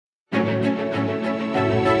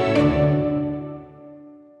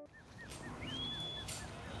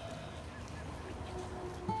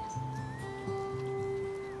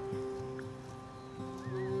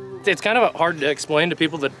It's kind of hard to explain to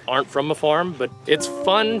people that aren't from a farm, but it's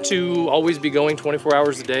fun to always be going 24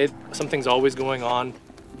 hours a day. Something's always going on.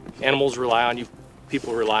 Animals rely on you,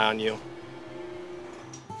 people rely on you.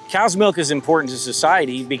 Cow's milk is important to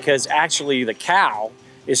society because actually the cow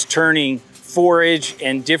is turning forage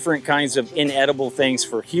and different kinds of inedible things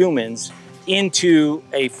for humans into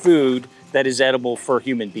a food that is edible for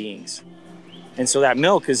human beings. And so that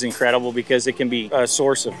milk is incredible because it can be a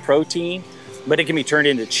source of protein, but it can be turned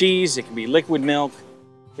into cheese, it can be liquid milk,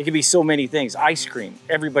 it can be so many things. Ice cream,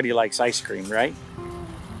 everybody likes ice cream, right?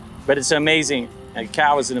 But it's amazing, a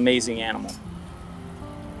cow is an amazing animal.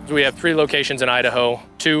 We have 3 locations in Idaho.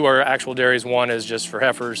 2 are actual dairies, 1 is just for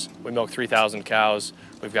heifers. We milk 3,000 cows.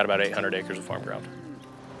 We've got about 800 acres of farm ground.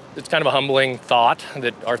 It's kind of a humbling thought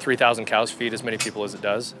that our 3,000 cows feed as many people as it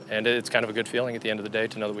does, and it's kind of a good feeling at the end of the day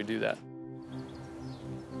to know that we do that.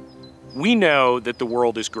 We know that the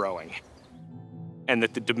world is growing and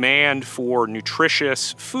that the demand for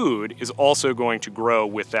nutritious food is also going to grow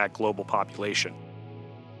with that global population.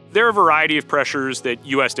 There are a variety of pressures that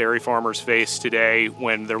U.S. dairy farmers face today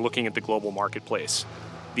when they're looking at the global marketplace.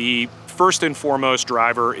 The first and foremost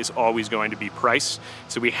driver is always going to be price,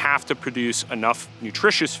 so we have to produce enough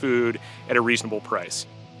nutritious food at a reasonable price.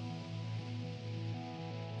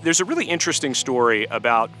 There's a really interesting story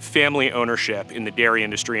about family ownership in the dairy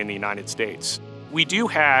industry in the United States. We do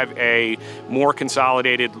have a more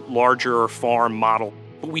consolidated, larger farm model,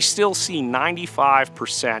 but we still see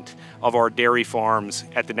 95% of our dairy farms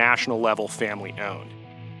at the national level family-owned.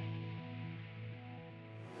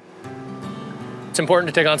 It's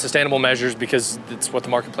important to take on sustainable measures because it's what the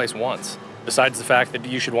marketplace wants. Besides the fact that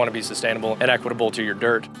you should want to be sustainable and equitable to your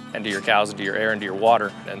dirt and to your cows and to your air and to your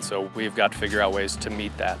water. And so we've got to figure out ways to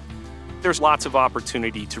meet that. There's lots of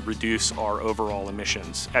opportunity to reduce our overall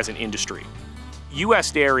emissions as an industry.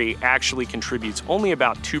 U.S. dairy actually contributes only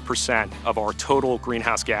about 2% of our total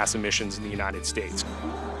greenhouse gas emissions in the United States.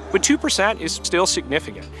 But 2% is still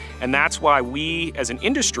significant, and that's why we as an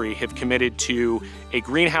industry have committed to a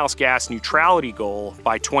greenhouse gas neutrality goal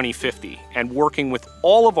by 2050 and working with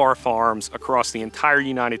all of our farms across the entire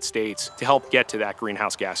United States to help get to that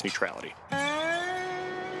greenhouse gas neutrality.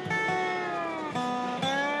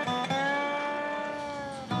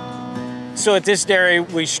 So at this dairy,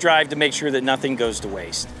 we strive to make sure that nothing goes to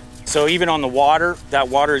waste. So even on the water, that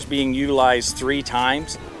water is being utilized 3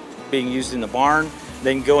 times, being used in the barn,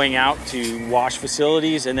 then going out to wash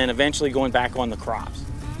facilities, and then eventually going back on the crops.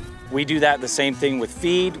 We do that the same thing with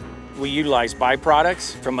feed. We utilize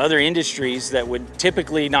byproducts from other industries that would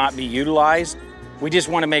typically not be utilized. We just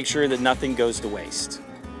want to make sure that nothing goes to waste.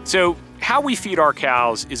 So how we feed our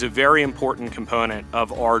cows is a very important component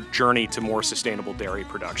of our journey to more sustainable dairy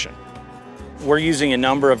production. We're using a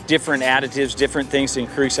number of different additives, different things to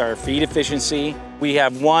increase our feed efficiency. We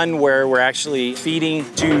have one where we're actually feeding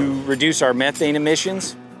to reduce our methane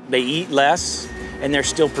emissions. They eat less, and they're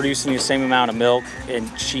still producing the same amount of milk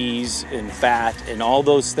and cheese and fat and all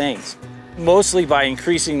those things. Mostly by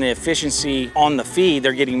increasing the efficiency on the feed,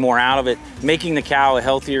 they're getting more out of it, making the cow a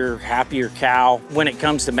healthier, happier cow when it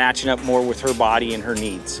comes to matching up more with her body and her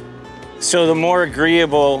needs. So the more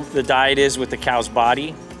agreeable the diet is with the cow's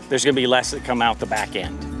body, there's going to be less that come out the back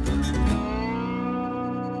end.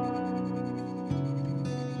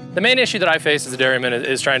 The main issue that I face as a dairyman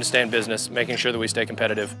is trying to stay in business, making sure that we stay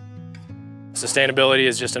competitive. Sustainability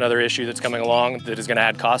is just another issue that's coming along that is going to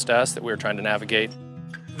add cost to us that we're trying to navigate.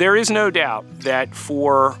 There is no doubt that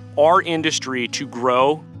for our industry to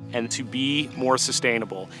grow and to be more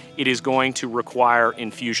sustainable, it is going to require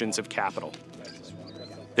infusions of capital.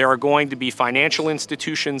 There are going to be financial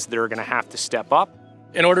institutions that are going to have to step up.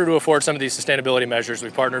 In order to afford some of these sustainability measures,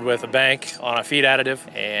 we've partnered with a bank on a feed additive,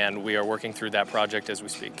 and we are working through that project as we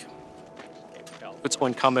speak. It's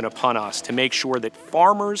incumbent upon us to make sure that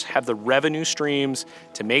farmers have the revenue streams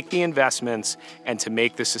to make the investments and to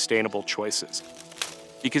make the sustainable choices.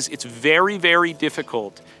 Because it's very, very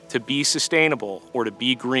difficult to be sustainable or to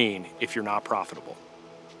be green if you're not profitable.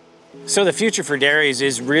 So the future for dairies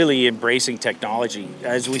is really embracing technology.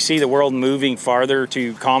 As we see the world moving farther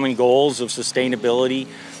to common goals of sustainability,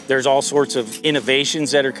 there's all sorts of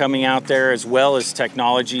innovations that are coming out there as well as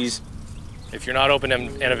technologies. If you're not open to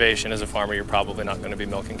innovation as a farmer, you're probably not going to be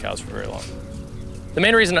milking cows for very long. The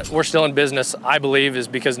main reason that we're still in business, I believe, is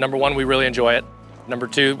because number 1, we really enjoy it. Number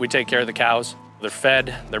 2, we take care of the cows. They're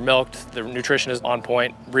fed, they're milked, their nutrition is on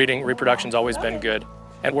point, breeding, reproduction's always been good,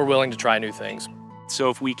 and we're willing to try new things. So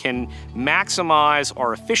if we can maximize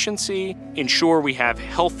our efficiency, ensure we have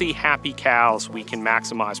healthy, happy cows, we can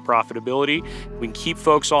maximize profitability, we can keep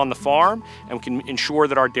folks on the farm, and we can ensure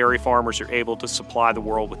that our dairy farmers are able to supply the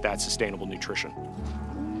world with that sustainable nutrition.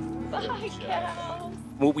 Bye, cows.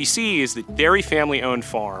 What we see is that dairy family-owned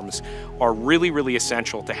farms are really, really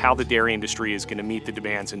essential to how the dairy industry is going to meet the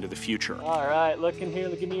demands into the future. All right, look in here,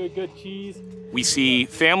 give me a good cheese. We see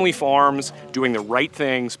family farms doing the right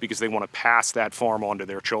things because they want to pass that farm on to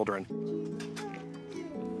their children.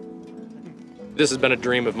 This has been a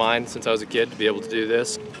dream of mine since I was a kid to be able to do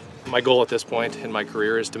this. My goal at this point in my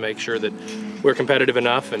career is to make sure that we're competitive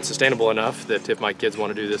enough and sustainable enough that if my kids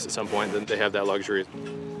want to do this at some point, then they have that luxury.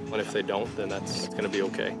 And if they don't, then that's going to be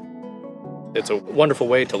okay. It's a wonderful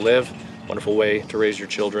way to live, wonderful way to raise your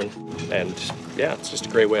children, and yeah, it's just a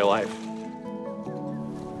great way of life.